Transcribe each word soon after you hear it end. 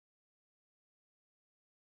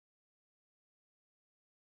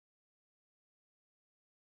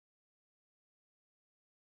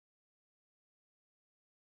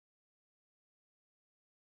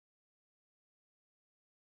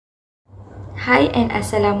Hi and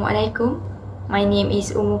Assalamualaikum. My name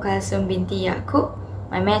is Ummu Kalsom binti Yaqub.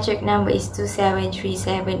 My matric number is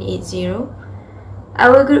 273780.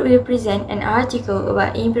 Our group will present an article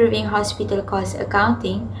about improving hospital cost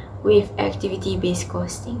accounting with activity-based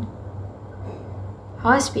costing.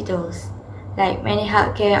 Hospitals, like many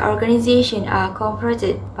healthcare organizations, are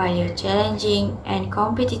confronted by a challenging and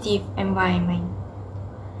competitive environment.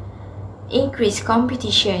 Increased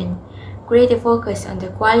competition, greater focus on the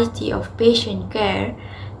quality of patient care,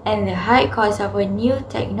 and the high cost of a new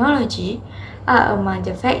technology are among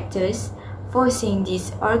the factors forcing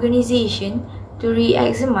this organization to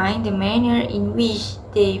re-examine the manner in which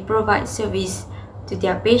they provide service to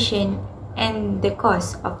their patient and the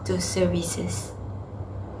cost of those services.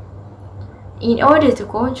 In order to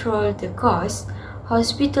control the cost,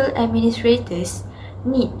 hospital administrators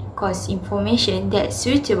need cost information that's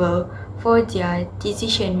suitable for their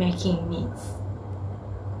decision-making needs.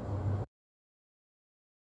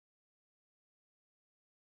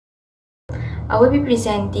 I will be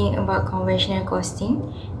presenting about conventional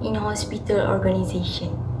costing in hospital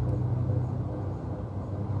organization.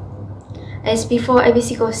 As before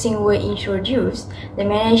ABC costing were introduced, the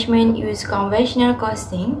management used conventional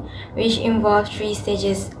costing, which involves 3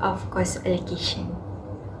 stages of cost allocation.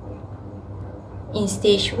 In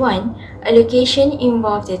stage 1, allocation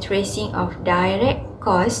involves the tracing of direct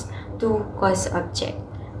costs to cost object,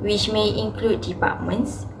 which may include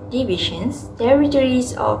departments, divisions,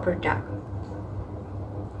 territories, or product.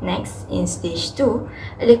 Next, in stage 2,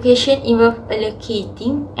 allocation involves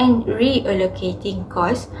allocating and reallocating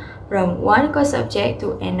costs from one cost object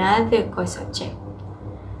to another cost object,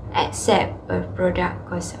 except a product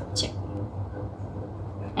cost object.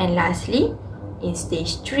 And lastly, in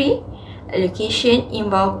stage 3, allocation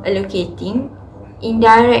involves allocating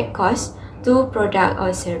indirect costs to product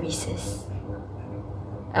or services.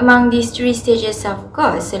 Among these 3 stages of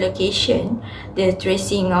cost allocation, the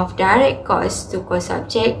tracing of direct costs to cost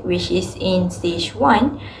object, which is in stage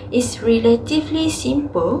 1, is relatively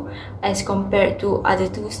simple as compared to other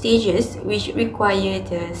 2 stages, which require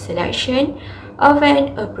the selection of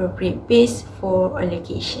an appropriate base for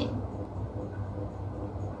allocation.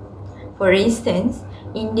 For instance,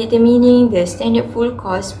 in determining the standard full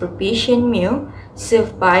cost per patient meal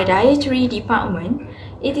served by dietary department,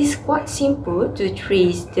 it is quite simple to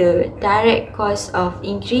trace the direct cost of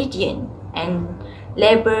ingredient and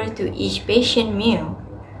labor to each patient meal.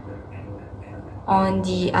 On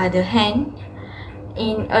the other hand,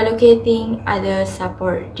 in allocating other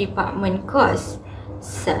support department costs,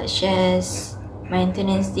 such as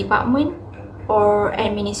maintenance department or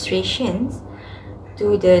administrations,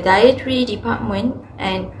 to the dietary department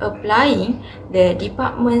and applying the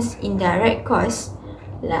department's indirect costs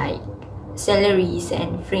like salaries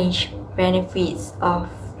and fringe benefits of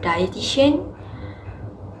dietitian,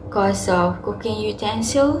 cost of cooking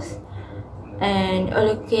utensils, and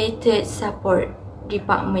allocated support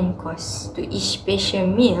department costs to each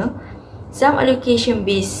patient meal, some allocation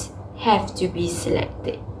base have to be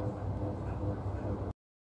selected.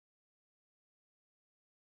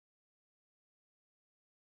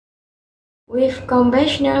 With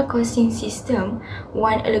conventional costing system,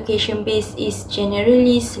 one allocation base is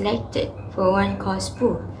generally selected for one cost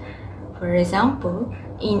pool. For example,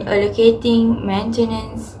 in allocating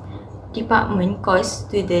maintenance department costs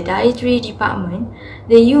to the dietary department,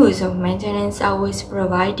 the use of maintenance hours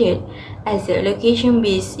provided as the allocation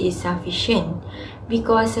base is sufficient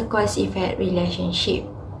because a cost-effect relationship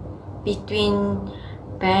between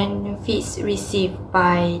benefits received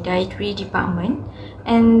by dietary department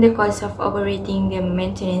and the cost of operating the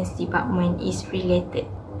maintenance department is related.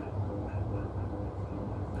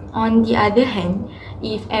 On the other hand,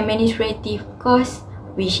 if administrative costs,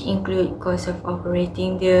 which include cost of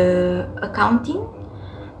operating the accounting,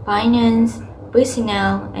 finance,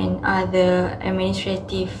 personnel, and other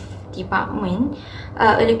administrative department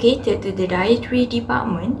are allocated to the dietary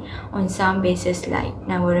department on some basis like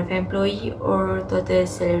number of employees or total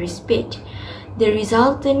salaries paid, the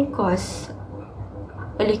resultant cost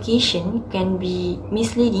allocation can be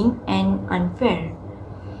misleading and unfair.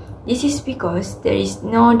 This is because there is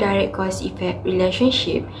no direct cost-effect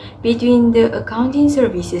relationship between the accounting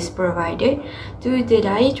services provided to the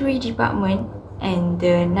dietary department and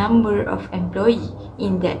the number of employees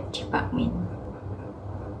in that department.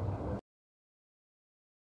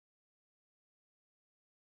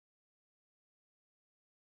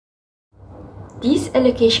 This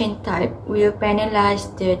allocation type will penalize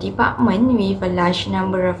the department with a large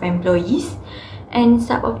number of employees, and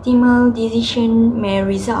suboptimal decision may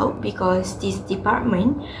result because this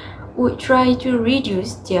department would try to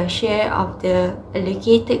reduce their share of the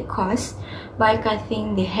allocated costs by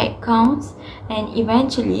cutting the headcounts and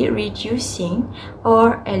eventually reducing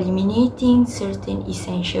or eliminating certain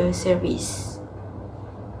essential service.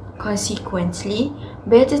 Consequently,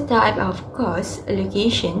 better type of cost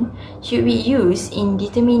allocation should be used in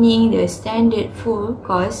determining the standard full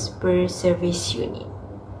cost per service unit.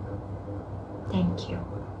 Thank you.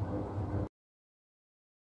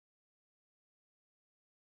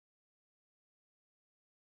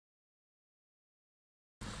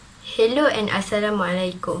 Hello and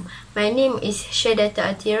Assalamualaikum. My name is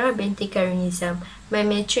Syaidatul Athirah binti Khairulnizam. My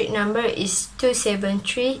metric number is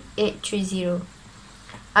 273830.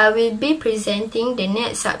 I will be presenting the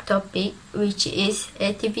next subtopic, which is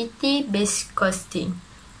activity-based costing.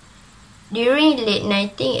 During late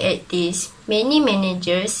 1980s, many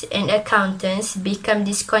managers and accountants became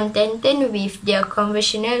discontented with their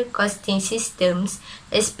conventional costing systems,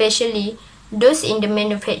 especially those in the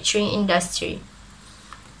manufacturing industry.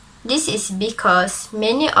 This is because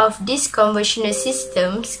many of these conventional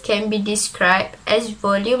systems can be described as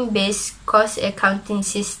volume-based cost accounting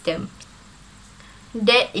systems.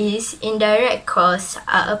 That is, indirect costs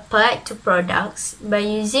are applied to products by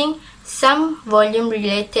using some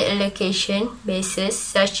volume-related allocation bases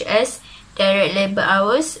such as direct labor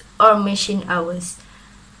hours or machine hours.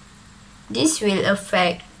 This will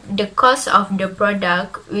affect the cost of the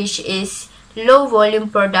product, which is low volume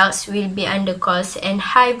products will be under cost and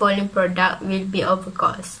high volume product will be over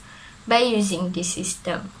cost by using this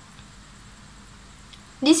system.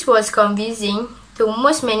 This was confusing to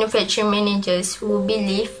most manufacturing managers who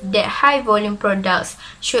believe that high volume products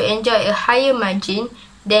should enjoy a higher margin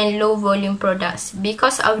than low volume products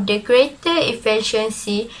because of the greater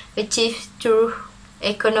efficiency achieved through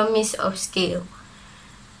economies of scale.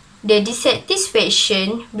 The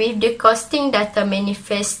dissatisfaction with the costing data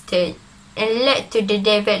manifested and led to the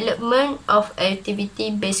development of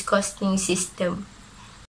activity-based costing system.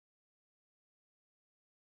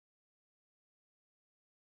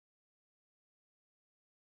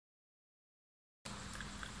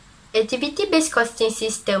 Activity-based costing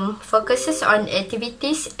system focuses on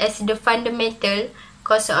activities as the fundamental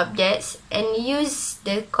cost objects and use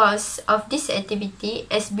the cost of this activity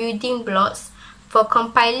as building blocks for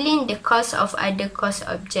compiling the cost of other cost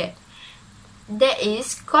objects. That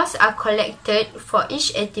is, costs are collected for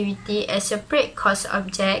each activity as separate cost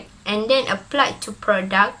object and then applied to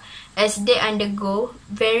product as they undergo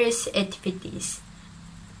various activities.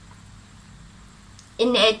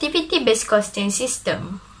 In the activity-based costing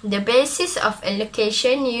system, the basis of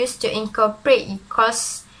allocation used to incorporate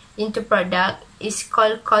costs into product is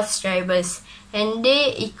called cost drivers, and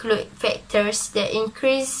they include factors that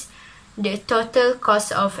increase the total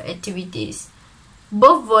cost of activities.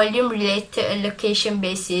 Both volume-related allocation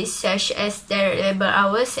bases such as direct labor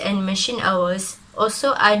hours and machine hours,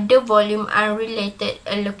 also other volume-unrelated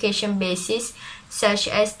allocation bases such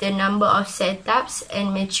as the number of setups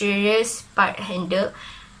and materials part handled,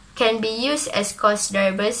 can be used as cost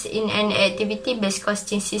drivers in an activity-based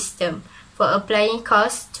costing system for applying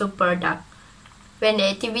costs to product. When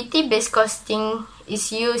the activity-based costing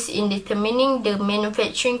is used in determining the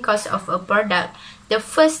manufacturing cost of a product, the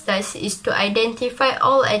first task is to identify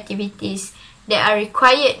all activities that are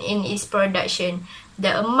required in its production,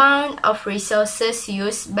 the amount of resources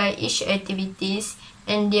used by each activities,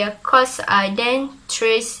 and their costs are then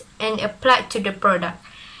traced and applied to the product.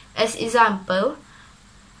 As example,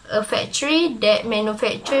 a factory that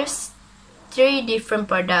manufactures 3 different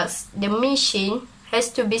products, the machine has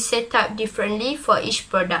to be set up differently for each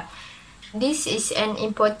product. This is an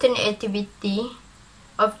important activity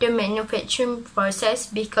of the manufacturing process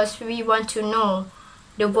because we want to know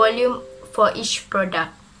the volume for each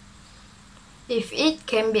product. If it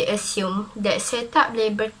can be assumed that setup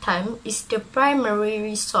labor time is the primary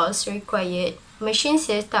resource required, machine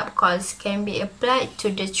setup costs can be applied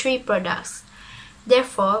to the 3 products.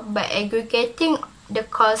 Therefore, by aggregating the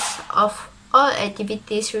cost of all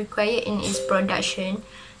activities required in its production,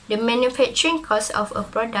 the manufacturing cost of a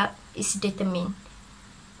product is determined.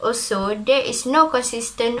 Also, there is no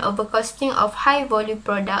consistent overcosting of high volume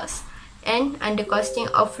products and undercosting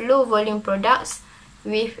of low volume products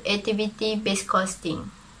with activity-based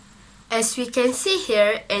costing. As we can see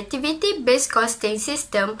here, activity-based costing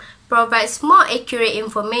system provides more accurate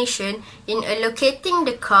information in allocating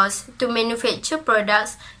the cost to manufacture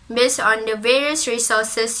products based on the various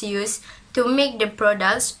resources used to make the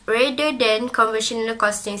products rather than conventional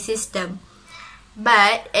costing system.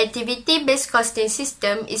 But activity-based costing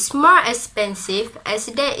system is more expensive as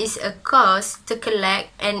there is a cost to collect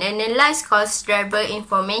and analyze cost driver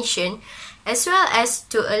information as well as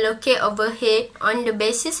to allocate overhead on the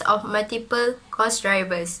basis of multiple cost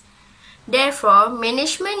drivers. Therefore,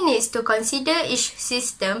 management needs to consider each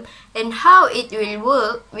system and how it will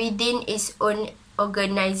work within its own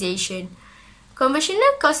organization.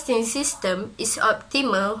 Conventional costing system is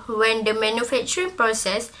optimal when the manufacturing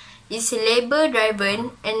process is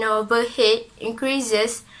labor-driven and overhead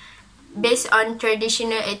increases based on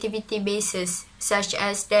traditional activity bases, such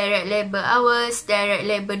as direct labor hours, direct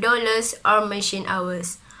labor dollars, or machine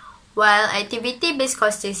hours. While activity-based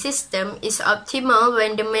costing system is optimal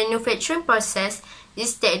when the manufacturing process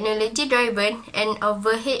is technology-driven and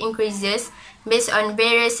overhead increases based on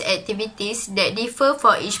various activities that differ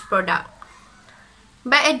for each product.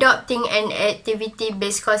 By adopting an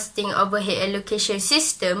activity-based costing overhead allocation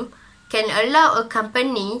system, can allow a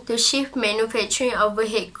company to shift manufacturing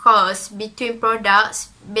overhead costs between products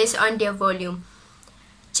based on their volume.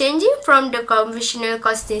 Changing from the conventional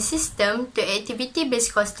costing system to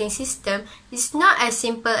activity-based costing system is not as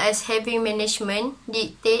simple as having management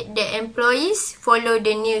dictate that employees follow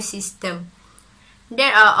the new system.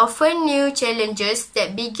 There are often new challenges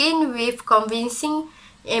that begin with convincing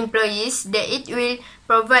employees that it will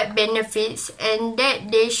provide benefits and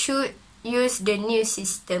that they should use the new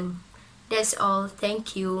system. That's all.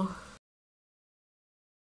 Thank you.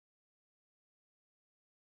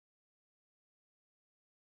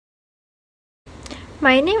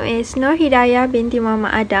 My name is Nur Hidayah binti Mohd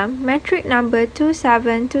Adam, metric number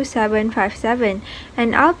 272757,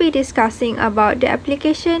 and I'll be discussing about the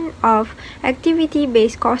application of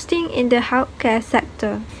activity-based costing in the healthcare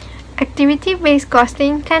sector. Activity-based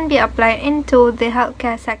costing can be applied into the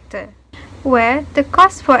healthcare sector, where the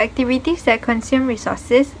costs for activities that consume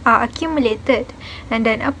resources are accumulated and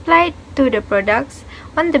then applied to the products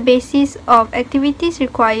on the basis of activities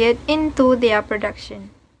required into their production.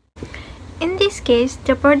 In this case,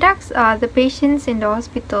 the products are the patients in the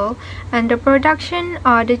hospital and the production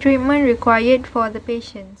are the treatment required for the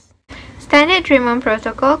patients. Standard treatment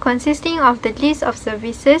protocol consisting of the list of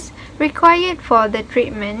services required for the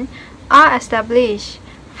treatment are established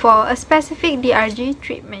for a specific DRG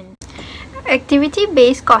treatment.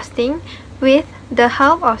 Activity-based costing with the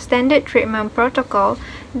help of standard treatment protocol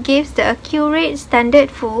gives the accurate standard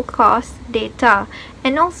full cost data,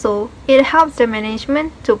 and also it helps the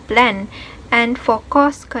management to plan and for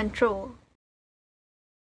cost control.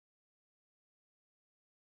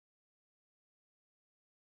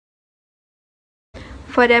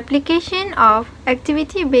 For the application of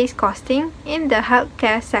activity-based costing in the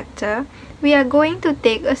healthcare sector, we are going to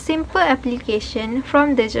take a simple application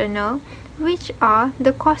from the journal, which are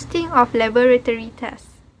the costing of laboratory tests.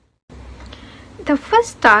 The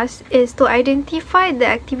first task is to identify the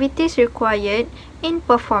activities required in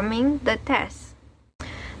performing the test.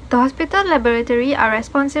 The hospital laboratory are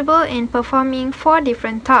responsible in performing 4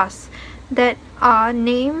 different tasks that are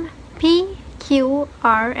named P, Q,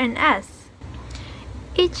 R, and S.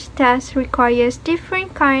 Each test requires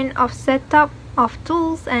different kind of setup of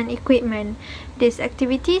tools and equipment. These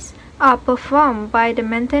activities are performed by the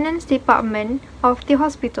maintenance department of the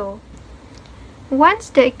hospital. Once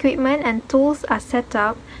the equipment and tools are set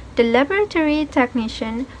up, the laboratory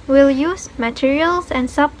technician will use materials and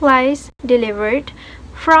supplies delivered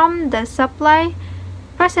from the supply,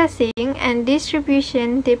 processing and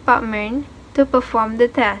distribution department to perform the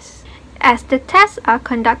tests. As the tests are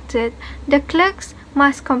conducted, the clerks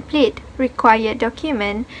must complete required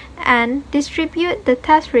document and distribute the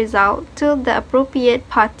test result to the appropriate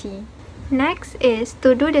party. Next is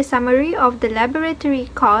to do the summary of the laboratory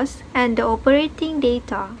costs and the operating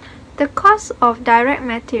data. The costs of direct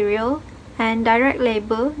material and direct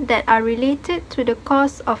labor that are related to the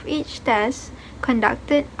cost of each test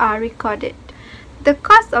conducted are recorded. The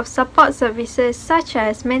cost of support services such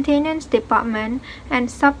as maintenance department and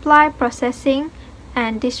supply processing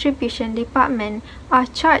and distribution department are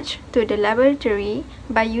charged to the laboratory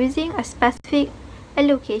by using a specific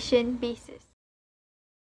allocation basis.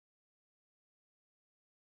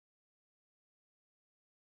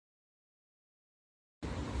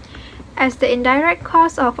 As the indirect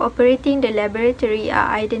costs of operating the laboratory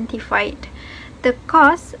are identified, the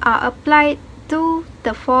costs are applied to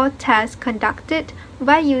the 4 tests conducted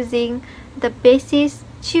by using the basis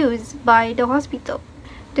chosen by the hospital.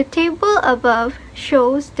 The table above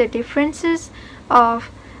shows the differences of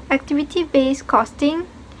activity-based costing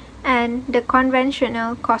and the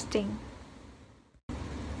conventional costing.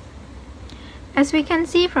 As we can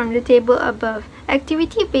see from the table above,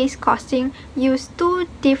 activity-based costing use 2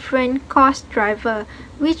 different cost drivers,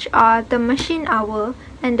 which are the machine hour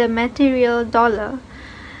and the material dollar,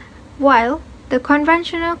 while The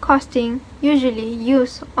conventional costing usually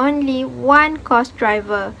use only one cost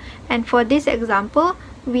driver, and for this example,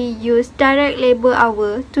 we use direct labor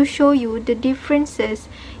hour to show you the differences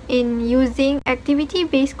in using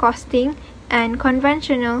activity-based costing and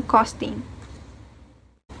conventional costing.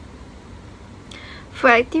 For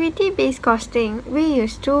activity-based costing, we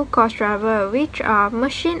use two cost drivers, which are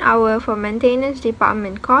machine hour for maintenance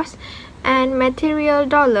department cost and material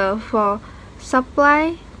dollar for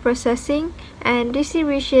supply, processing, and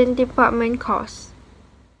distribution department costs.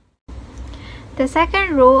 The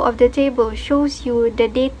second row of the table shows you the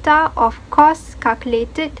data of costs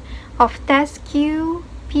calculated of tests Q,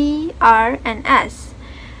 P, R, and S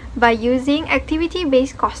by using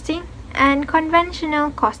activity-based costing and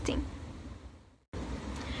conventional costing.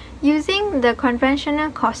 Using the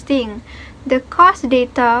conventional costing, the cost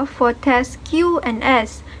data for tests Q and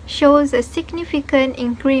S shows a significant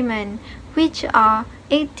increment, which are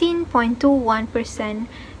 18.21%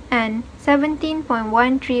 and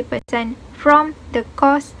 17.13% from the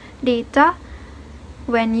cost data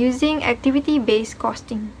when using activity-based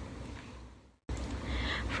costing.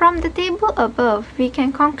 From the table above, we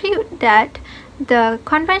can conclude that the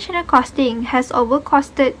conventional costing has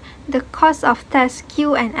overcosted the cost of tests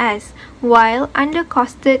Q and S, while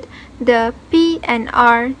undercosted the P and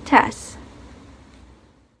R tests.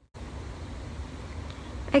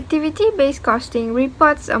 Activity-based costing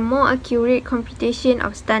reports a more accurate computation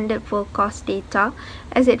of standard full cost data,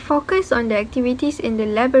 as it focuses on the activities in the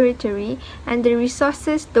laboratory and the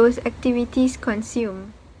resources those activities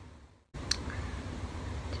consume,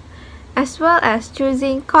 as well as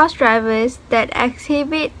choosing cost drivers that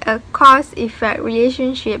exhibit a cause-effect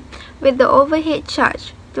relationship with the overhead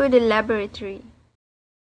charge to the laboratory.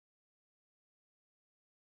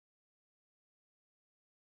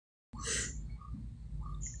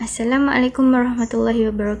 Assalamualaikum warahmatullahi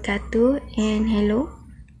wabarakatuh, and hello,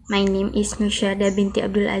 my name is Nur Syuhada binti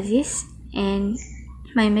Abdul Aziz, and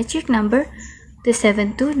my metric number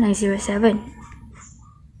 272907.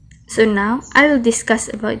 So now I will discuss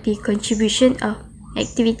about the contribution of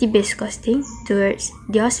activity-based costing towards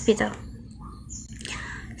the hospital.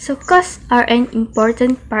 So costs are an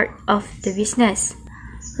important part of the business.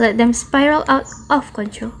 Let them spiral out of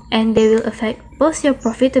control, and they will affect both your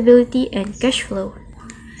profitability and cash flow.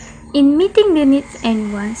 In meeting the needs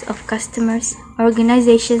and wants of customers,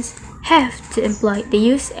 organizations have to employ the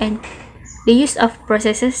use of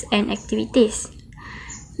processes and activities.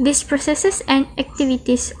 These processes and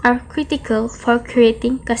activities are critical for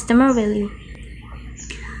creating customer value.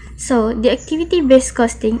 So, the activity-based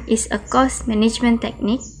costing is a cost management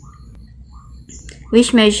technique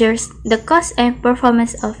which measures the cost and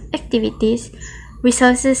performance of activities,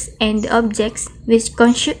 resources, and the objects which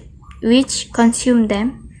consume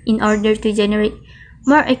them in order to generate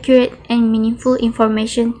more accurate and meaningful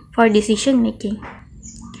information for decision making.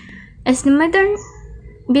 As the modern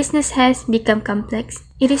business has become complex,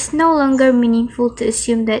 it is no longer meaningful to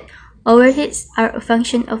assume that overheads are a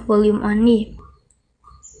function of volume only.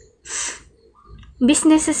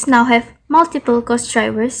 Businesses now have multiple cost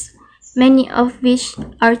drivers, many of which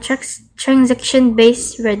are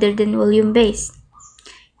transaction-based rather than volume-based.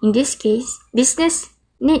 In this case, business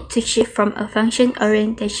need to shift from a function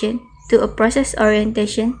orientation to a process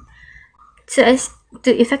orientation so as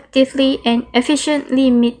to effectively and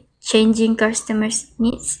efficiently meet changing customers'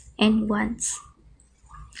 needs and wants.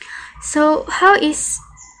 So, how is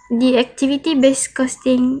the activity-based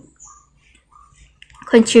costing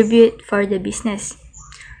contribute for the business?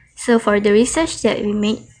 So, for the research that we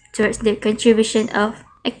made towards the contribution of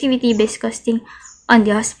activity-based costing on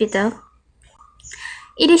the hospital,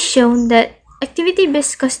 it is shown that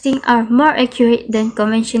activity-based costing are more accurate than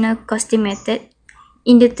conventional costing method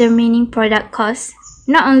in determining product costs,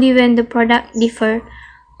 not only when the product differ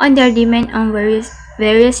on their demand on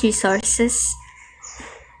various resources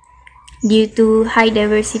due to high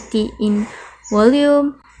diversity in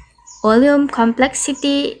volume,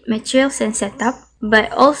 complexity, materials, and setup,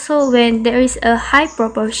 but also when there is a high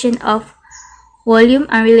proportion of volume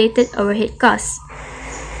unrelated overhead costs.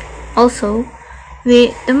 Also,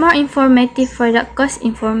 with the more informative product cost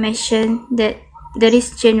information that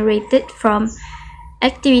is generated from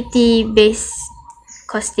activity-based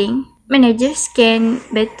costing, managers can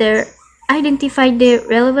better identify the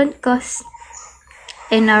relevant costs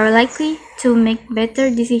and are likely to make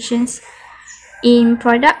better decisions in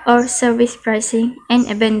product or service pricing and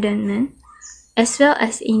abandonment, as well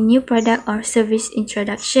as in new product or service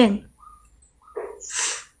introduction.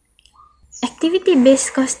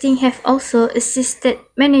 Activity-based costing have also assisted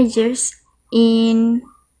managers in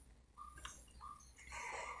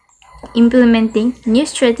implementing new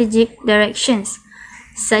strategic directions,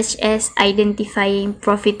 such as identifying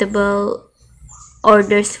profitable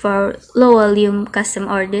orders for low volume custom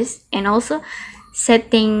orders and also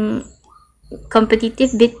setting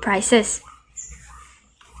competitive bid prices.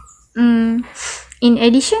 In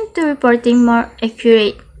addition to reporting more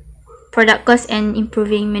accurate product costs and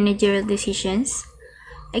improving managerial decisions,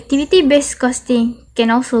 activity-based costing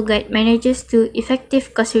can also guide managers to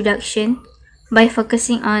effective cost reduction by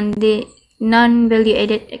focusing on the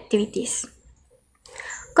non-value-added activities.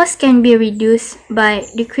 Costs can be reduced by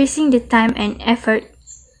decreasing the time and effort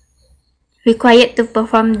required to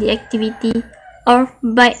perform the activity, or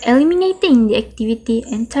by eliminating the activity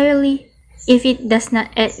entirely if it does not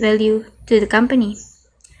add value to the company.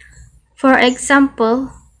 For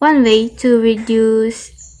example, one way to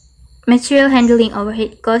reduce material handling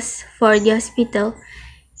overhead costs for the hospital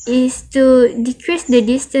is to decrease the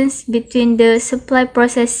distance between the supply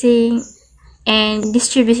processing and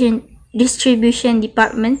distribution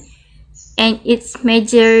department and its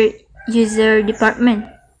major user department.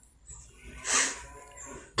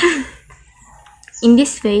 In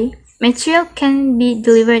this way, material can be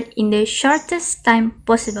delivered in the shortest time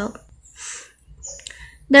possible.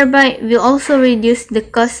 Thereby, will also reduce the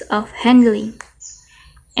cost of handling.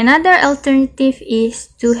 Another alternative is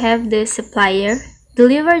to have the supplier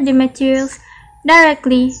deliver the materials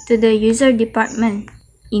directly to the user department,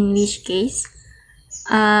 in which case,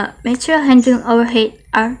 material handling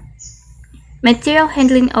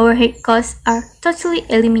overhead costs are totally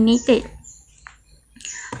eliminated.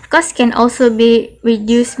 Costs can also be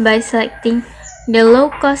reduced by selecting the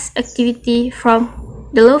low-cost activity from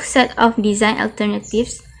the low set of design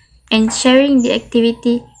alternatives and sharing the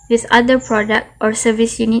activity with other product or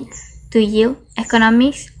service units to yield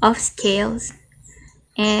economics of scales.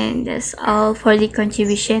 And that's all for the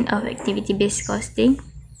contribution of activity-based costing.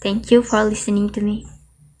 Thank you for listening to me.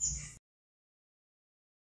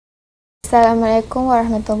 Assalamualaikum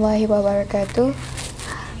warahmatullahi wabarakatuh.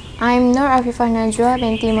 I'm Nur Najwa,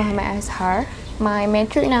 binti Mohamed Azhar. My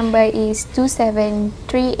metric number is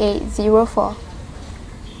 273804.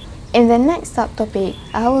 In the next subtopic,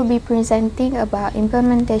 I will be presenting about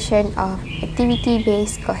implementation of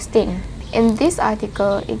activity-based costing. In this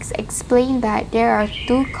article, it's explained that there are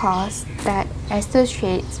two costs that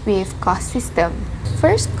associates with cost system.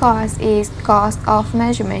 First cost is cost of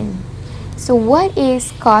measurement. So what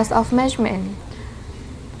is cost of measurement?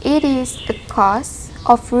 It is the cost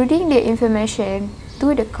of routing the information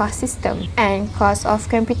to the cost system and cost of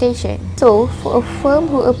computation. So for a firm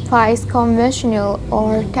who applies conventional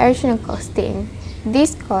or traditional costing,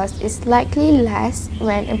 this cost is likely less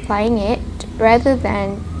when applying it rather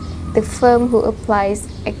than the firm who applies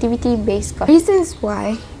activity-based costing. Reasons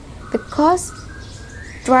why the cost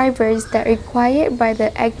drivers that are required by the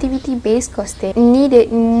activity-based costing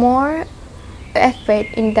needed more effort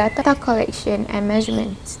in data collection and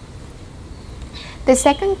measurements. The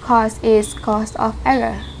second cost is cost of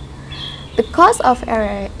error. The cost of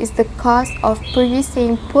error is the cost of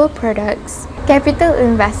producing poor products, capital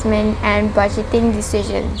investment, and budgeting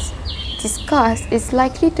decisions. This cost is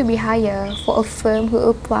likely to be higher for a firm who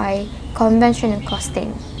apply conventional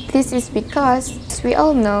costing. This is because, as we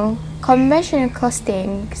all know, conventional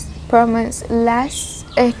costing promotes less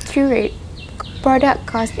accurate product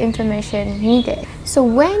cost information needed. So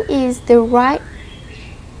when is the right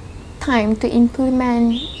time to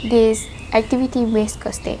implement this activity-based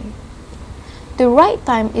costing? The right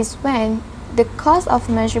time is when the cost of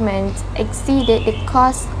measurement exceeded the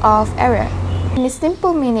cost of error. In a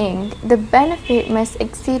simple meaning, the benefit must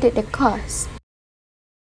exceed the cost.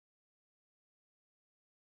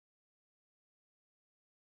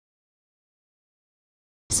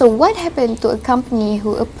 So what happened to a company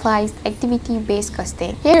who applies activity-based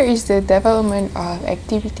costing? Here is the development of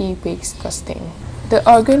activity-based costing. The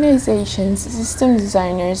organization's system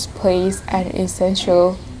designers plays an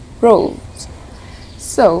essential role.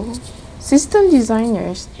 So, system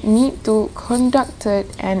designers need to conduct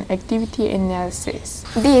an activity analysis.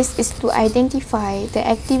 This is to identify the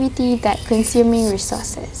activity that consuming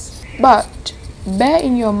resources. But bear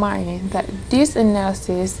in your mind that this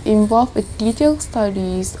analysis involves a detailed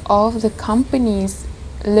studies of the company's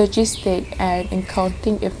logistic and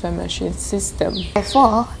accounting information system.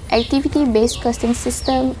 Therefore, activity-based costing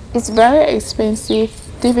system It's very expensive,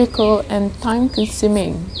 difficult, and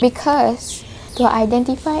time-consuming. because to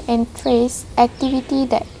identify and trace activity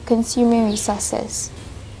that consuming resources.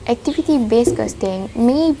 Activity-based costing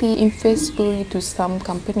may be Infeasible to some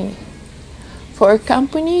company. For a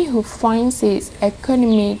company who finds its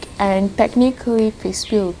economic and technically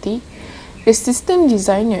feasibility, The system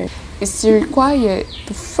designer is required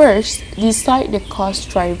to first decide the cost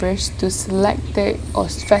drivers to selected or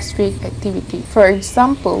specific activity. For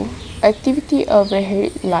example, activity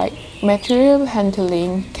overhead like material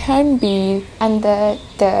handling can be under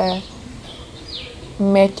the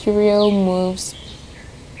material moves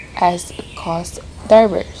as cost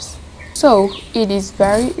drivers. So, it is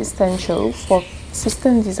very essential for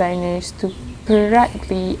system designers to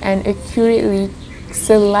correctly and accurately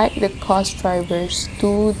select the cost drivers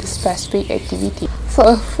to the specific activity. For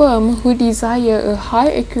a firm who desire a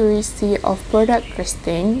high accuracy of product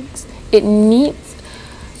costings, it needs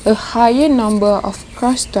a higher number of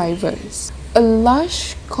cost drivers. A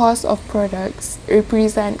large cost of products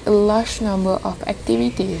represent a large number of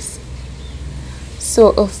activities. So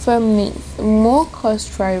a firm needs more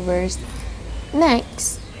cost drivers.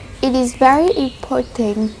 Next, it is very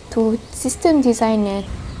important to system designer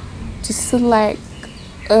to select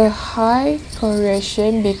a high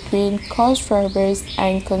correlation between cost drivers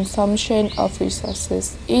and consumption of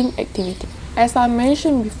resources in activity. As I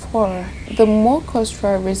mentioned before, the more cost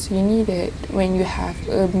drivers you needed when you have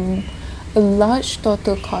a large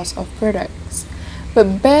total cost of products.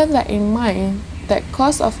 But bear that in mind that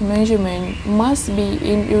cost of measurement must be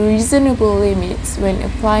in reasonable limits when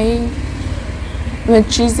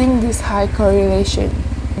choosing this high correlation.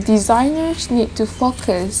 Designers need to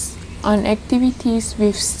focus on activities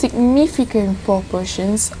with significant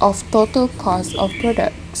proportions of total cost of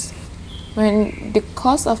products. When the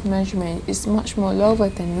cost of measurement is much more lower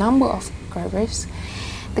than number of drivers,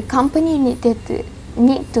 the company need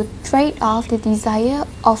to trade off the desire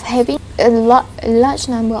of having a large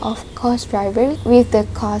number of cost drivers with the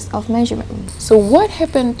cost of measurement. So what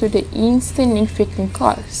happened to the insignificant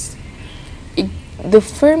costs? The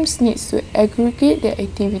firms need to aggregate the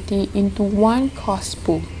activity into one cost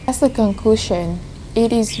pool. As a conclusion,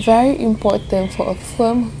 it is very important for a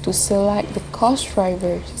firm to select the cost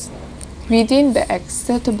drivers within the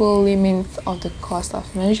acceptable limits of the cost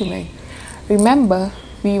of measurement. Remember,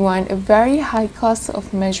 we want a very high cost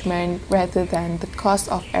of measurement rather than the cost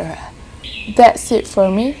of error. That's it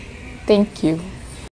for me. Thank you.